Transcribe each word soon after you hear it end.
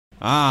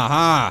Ah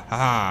ha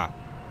ha.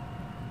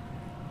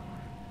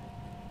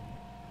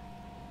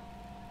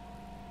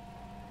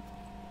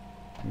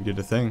 We did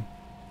a thing.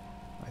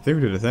 I think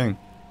we did a thing.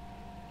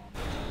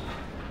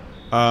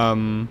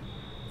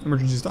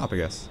 Emergency stop, I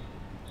guess.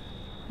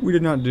 We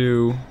did not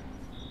do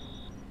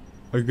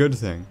a good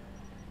thing.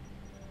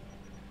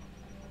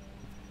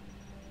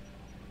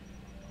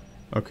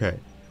 Okay.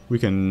 We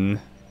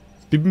can...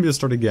 Beep me to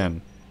start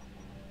again.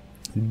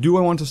 Do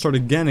I want to start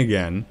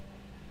again?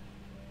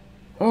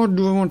 Or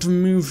do I want to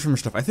move some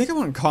stuff? I think I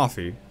want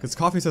coffee, because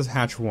coffee says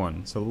hatch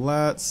 1. So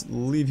let's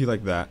leave you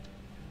like that.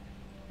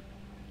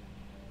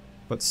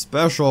 But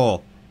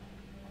special!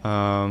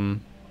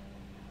 Pink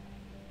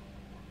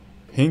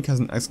has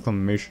an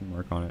exclamation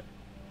mark on it.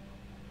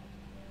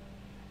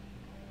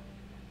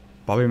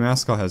 Bobby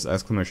Mascot has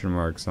exclamation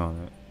marks on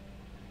it.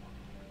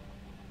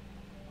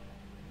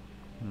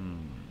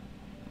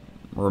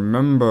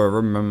 Remember,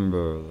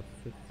 the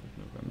 5th of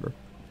November.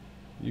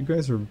 You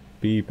guys are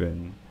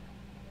beeping.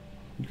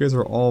 You guys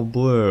are all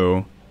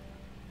blue.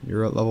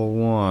 You're at level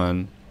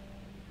 1.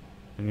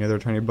 Any other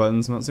tiny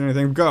buttons? I'm not seeing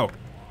anything. Go!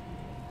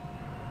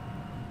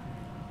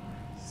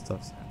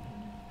 Stuff's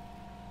happening.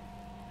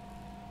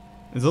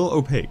 It's a little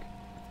opaque.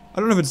 I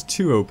don't know if it's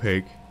too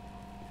opaque.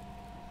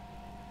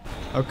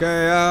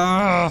 Okay,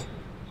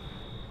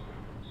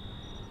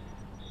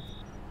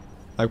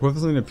 like, what if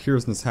something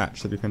appears in this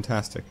hatch? That'd be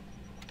fantastic.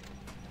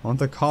 I want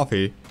the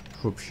coffee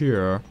to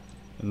appear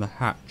in the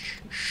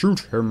hatch.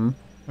 Shoot him!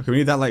 Okay, we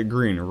need that light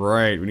green.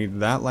 Right, we need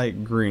that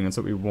light green. That's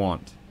what we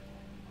want.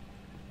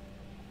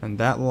 And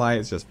that light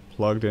is just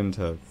plugged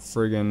into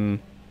friggin'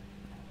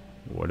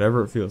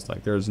 whatever it feels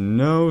like. There's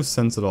no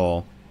sense at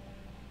all.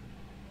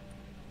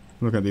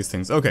 Look at these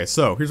things. Okay,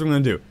 so here's what I'm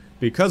gonna do.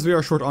 Because we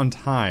are short on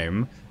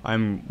time,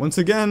 I'm once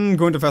again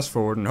going to fast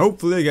forward, and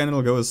hopefully again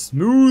it'll go as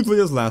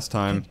smoothly as last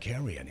time. Can't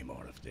carry any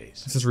more of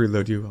these. Let's just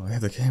reload you while I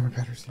have the camera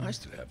batteries here. I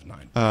still have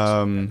 9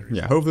 batteries.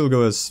 Yeah, hopefully it'll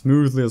go as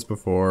smoothly as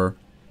before.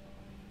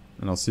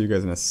 And I'll see you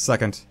guys in a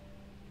second,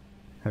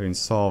 having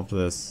solved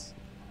this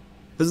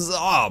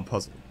bizarre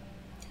puzzle.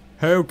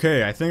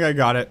 Okay, I think I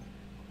got it.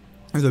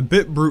 There's a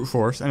bit brute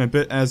force, and a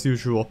bit, as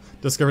usual,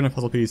 discovering a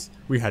puzzle piece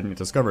we hadn't yet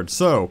discovered.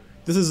 So,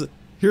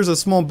 here's a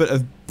small bit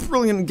of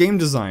brilliant game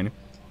design.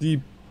 The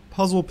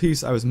puzzle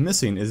piece I was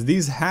missing is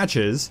these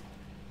hatches.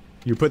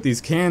 You put these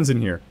cans in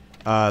here.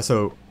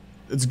 So,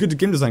 it's good to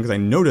game design because I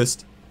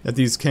noticed that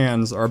these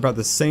cans are about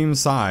the same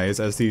size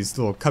as these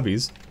little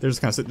cubbies. They're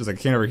just kind of sitting, there's like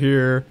a can over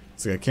here,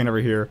 there's like a can over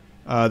here.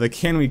 The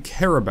can we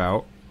care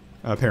about,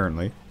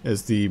 apparently,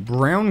 is the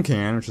brown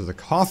can, which is a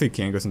coffee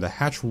can, goes into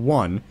hatch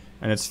 1,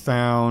 and it's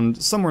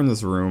found somewhere in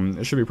this room.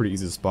 It should be pretty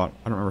easy to spot.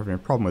 I don't remember if I have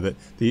any problem with it.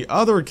 The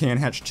other can,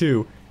 hatch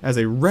 2, has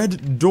a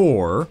red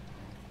door,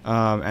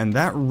 and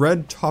that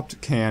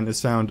red-topped can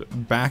is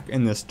found back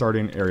in the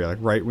starting area, like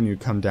right when you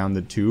come down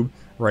the tube,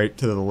 right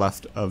to the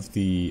left of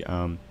the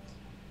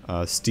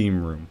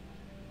steam room.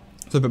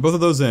 So I put both of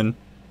those in.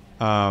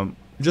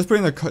 Just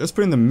putting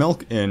the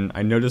milk in,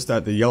 I noticed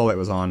that the yellow light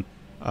was on.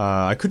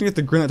 I couldn't get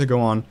the green light to go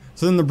on,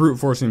 so then the brute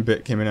forcing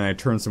bit came in and I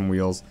turned some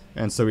wheels.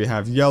 And so we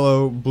have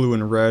yellow, blue,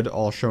 and red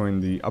all showing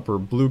the upper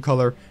blue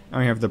color,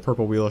 and we have the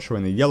purple wheel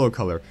showing the yellow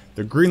color.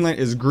 The green light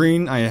is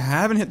green. I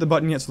haven't hit the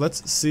button yet, so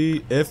let's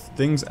see if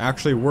things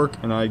actually work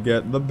and I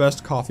get the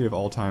best coffee of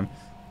all time.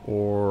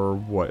 Or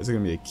what? Is it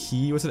going to be a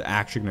key? What's it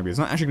actually going to be? It's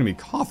not actually going to be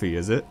coffee,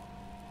 is it?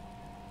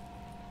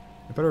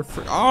 I better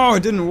oh,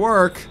 it didn't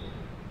work!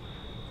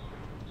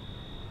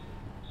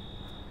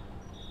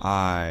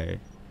 I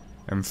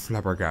am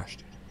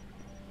flabbergasted.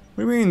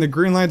 What do you mean? The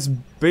green light's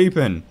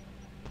beeping.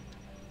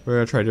 We're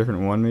gonna try a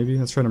different one, maybe?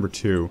 Let's try number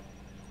 2.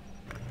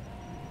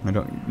 I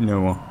don't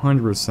know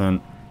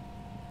 100%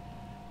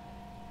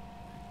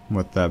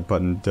 what that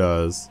button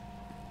does.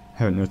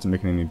 Haven't noticed it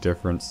making any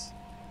difference.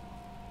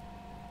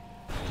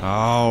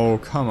 Oh,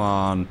 come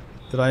on.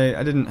 I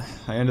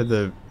ended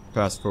the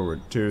fast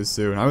forward too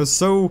soon. I was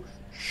so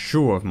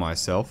sure of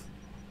myself.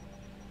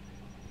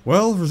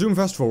 Well, resume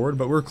fast forward,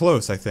 but we're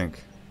close, I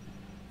think.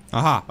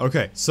 Aha,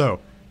 okay,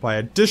 so, by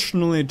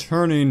additionally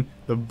turning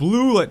the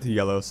blue light to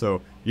yellow,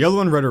 so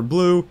yellow and red are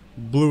blue,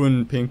 blue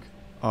and pink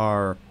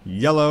are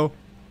yellow,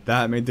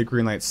 that made the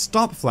green light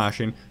stop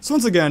flashing. So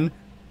once again,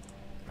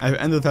 I've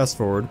ended the fast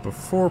forward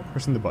before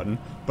pressing the button,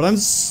 but I'm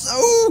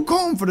so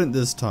confident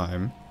this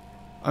time.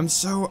 I'm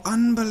so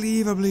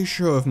unbelievably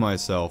sure of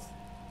myself.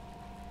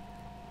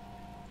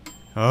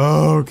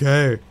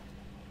 Okay.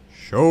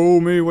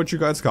 Show me what you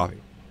got. It's coffee.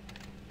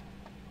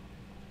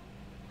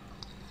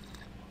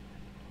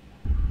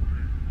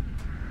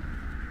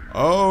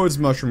 Oh, it's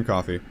mushroom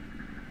coffee.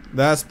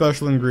 That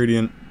special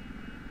ingredient.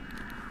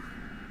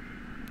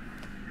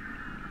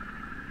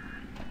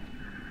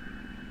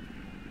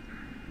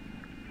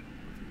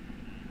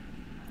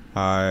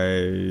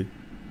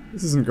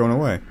 This isn't going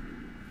away.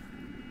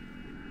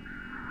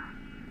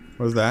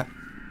 What is that?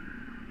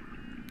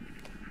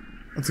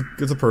 It's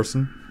a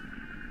person.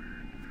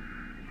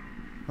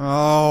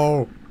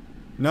 Oh!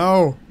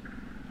 No!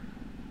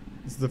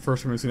 This is the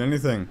first time we've seen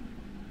anything.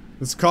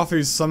 This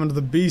coffee's summoned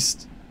the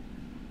beast.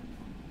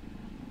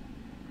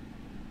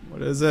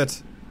 What is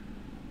it?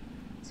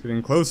 It's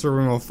getting closer,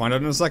 and we'll find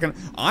out in a second.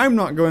 I'm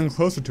not going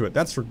closer to it,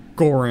 that's for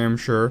goddamn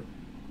sure.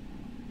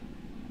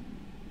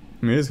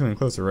 I mean, it is coming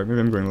closer, right? Maybe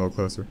I'm going a little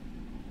closer.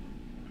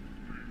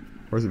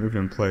 Or is it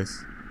moving in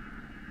place?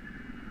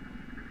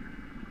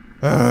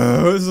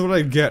 This is what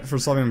I get for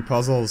solving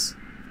puzzles.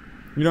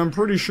 You know, I'm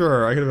pretty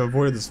sure I could have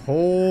avoided this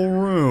whole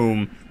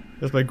room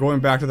just by going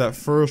back to that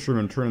first room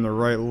and turning the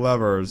right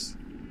levers.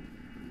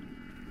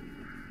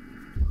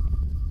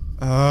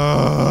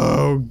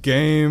 Oh,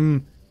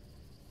 game.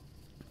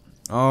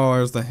 Oh,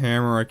 there's the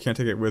hammer. I can't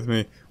take it with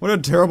me. What a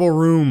terrible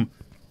room.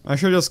 I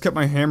should have just kept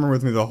my hammer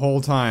with me the whole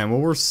time.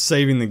 Well, we're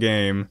saving the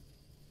game.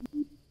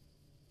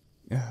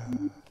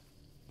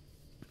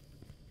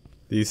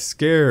 These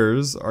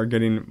scares are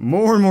getting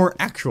more and more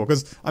actual,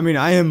 because, I mean,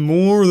 I am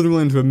more than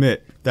willing to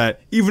admit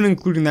that, even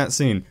including that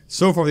scene,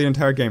 so far the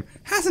entire game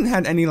hasn't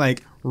had any,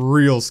 like,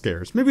 real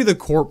scares. Maybe the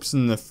corpse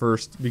in the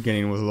first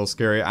beginning was a little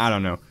scary, I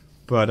don't know.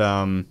 But,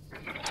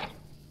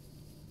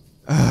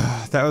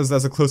 that's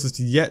the closest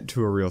yet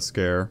to a real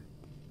scare.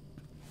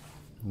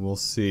 We'll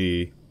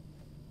see.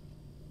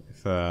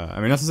 If, I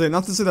mean, not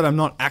to say that I'm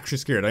not actually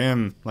scared. I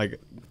am, like,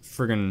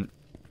 friggin'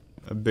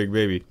 a big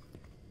baby.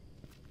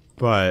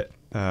 But,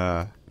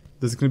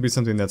 this is gonna be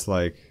something that's,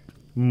 like,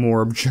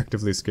 more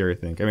objectively scary, I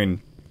think. I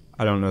mean,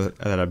 I don't know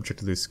that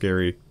objectively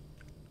scary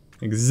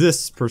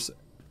exists per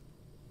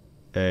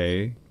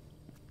se.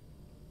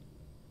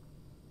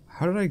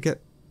 How did I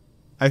get...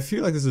 I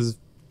feel like this is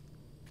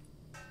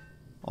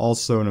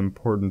also an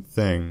important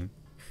thing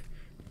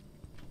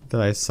that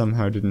I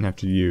somehow didn't have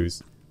to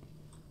use.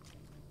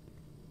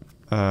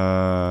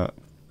 Oh,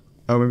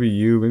 maybe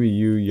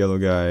you, yellow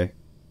guy.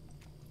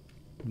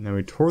 Now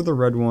we tore the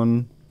red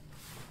one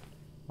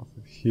off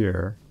of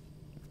here.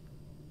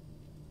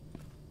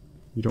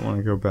 You don't want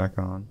to go back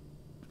on.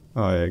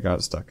 Oh yeah, got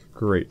it stuck.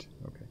 Great.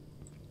 Okay.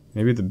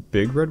 Maybe the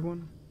big red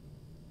one?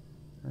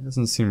 That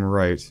doesn't seem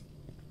right.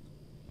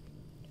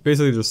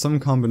 Basically, there's some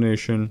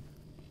combination.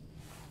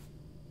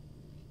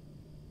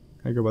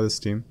 Can I go by the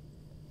steam?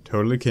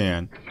 Totally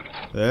can.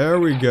 There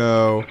we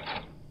go.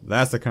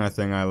 That's the kind of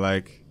thing I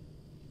like.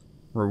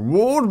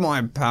 Reward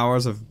my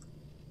powers of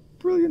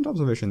brilliant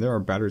observation. There are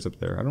batteries up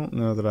there. I don't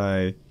know that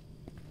I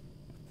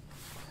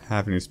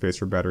have any space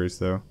for batteries,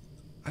 though.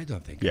 I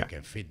don't think I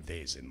can fit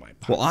these in my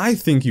pocket. Well, I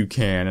think you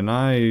can, and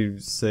I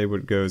say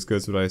what goes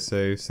what I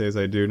say as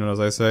I do, not as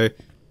I say.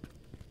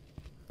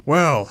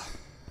 Well,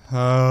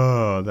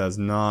 oh, that's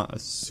not a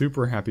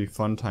super happy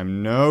fun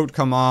time note.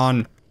 Come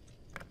on.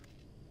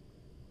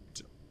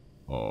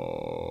 Oh,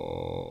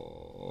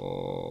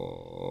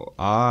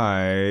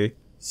 I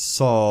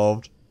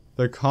solved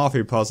the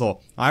coffee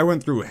puzzle. I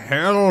went through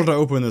hell to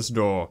open this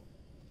door.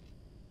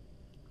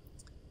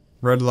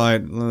 Red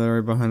light, the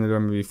area behind the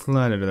door may be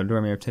flooded, or the door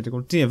may have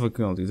technical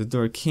difficulties. The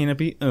door cannot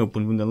be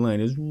opened when the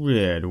light is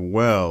red.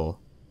 Well,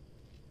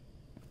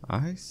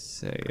 I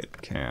say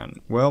it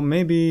can. Well,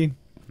 maybe...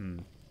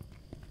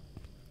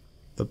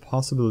 The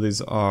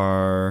possibilities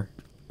are...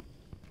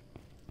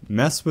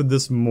 Mess with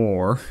this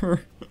more.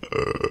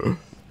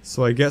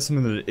 So I get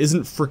something that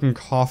isn't frickin'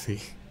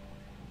 coffee.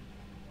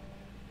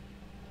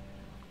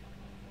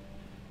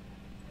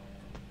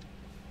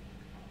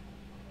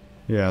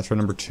 Yeah, that's right,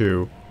 number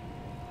 2.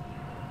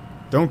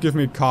 Don't give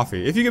me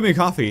coffee. If you give me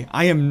coffee,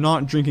 I am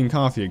not drinking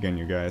coffee again,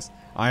 you guys.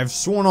 I have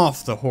sworn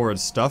off the horrid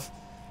stuff.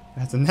 It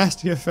has a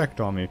nasty effect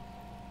on me.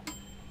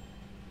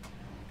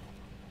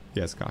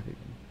 Yes, coffee.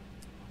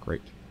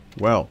 Great.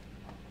 Well.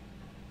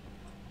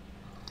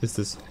 Is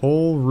this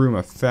whole room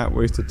a fat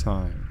waste of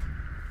time?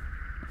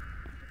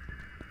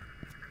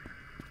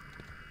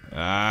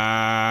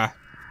 Ah,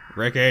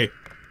 Ricky.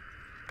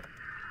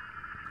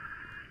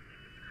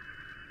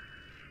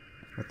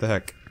 What the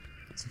heck?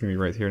 It's gonna be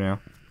right here now.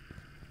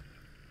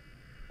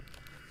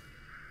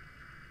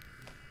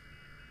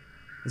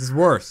 This is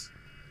worse.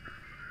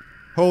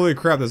 Holy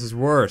crap, this is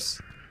worse.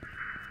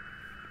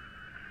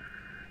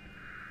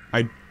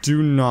 I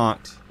do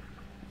not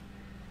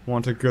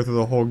want to go through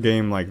the whole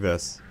game like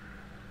this.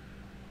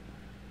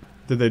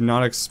 Did they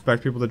not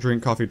expect people to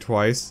drink coffee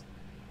twice?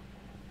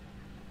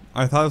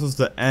 I thought this was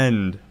the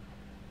end.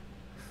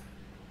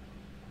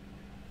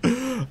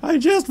 I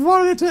just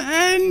wanted it to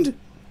end!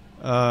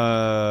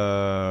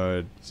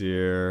 Oh,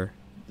 dear.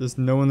 There's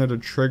no one there to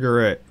trigger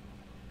it.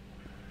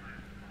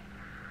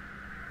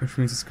 Which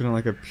means it's gonna,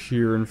 like,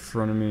 appear in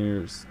front of me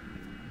or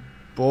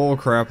bull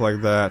crap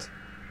like that.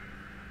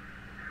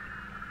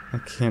 I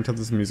can't tell if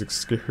this music's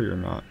scary or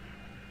not.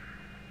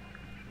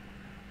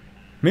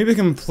 Maybe I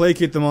can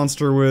placate the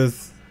monster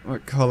with...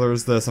 What color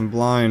is this? I'm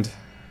blind.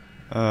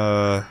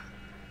 I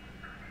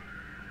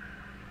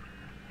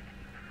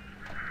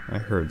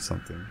heard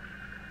something.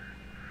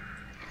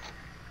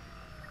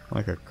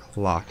 Like a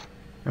clock.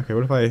 Okay,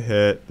 what if I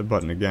hit the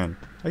button again?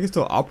 I can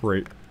still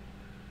operate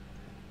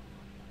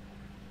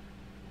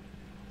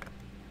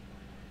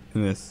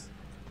in this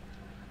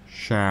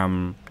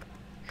sham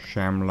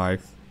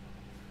life.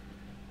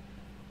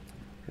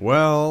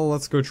 Well,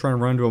 let's go try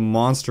and run into a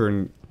monster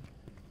and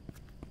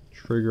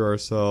trigger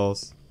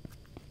ourselves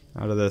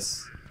out of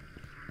this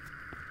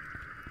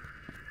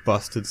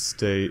busted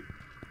state.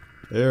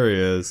 There he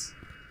is.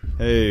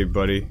 Hey,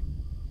 buddy.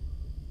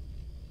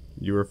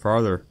 You were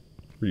farther.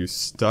 Were you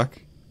stuck?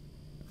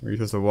 Were you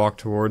supposed to walk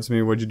towards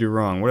me? What'd you do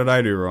wrong? What did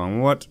I do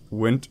wrong? What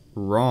went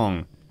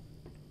wrong?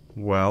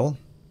 Well...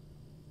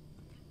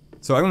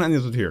 So I'm gonna end the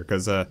episode here,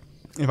 because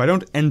if I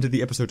don't end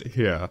the episode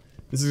here,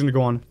 this is gonna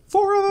go on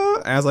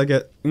forever as I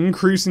get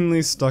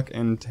increasingly stuck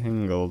and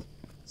tangled.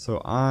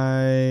 So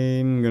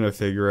I'm gonna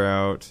figure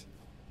out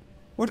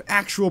what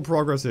actual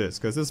progress is,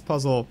 because this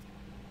puzzle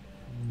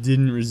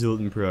didn't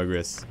result in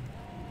progress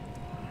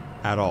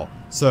at all.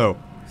 So,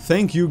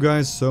 thank you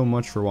guys so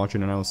much for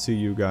watching, and I will see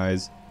you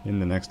guys in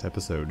the next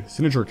episode.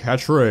 Signature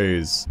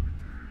catchphrase!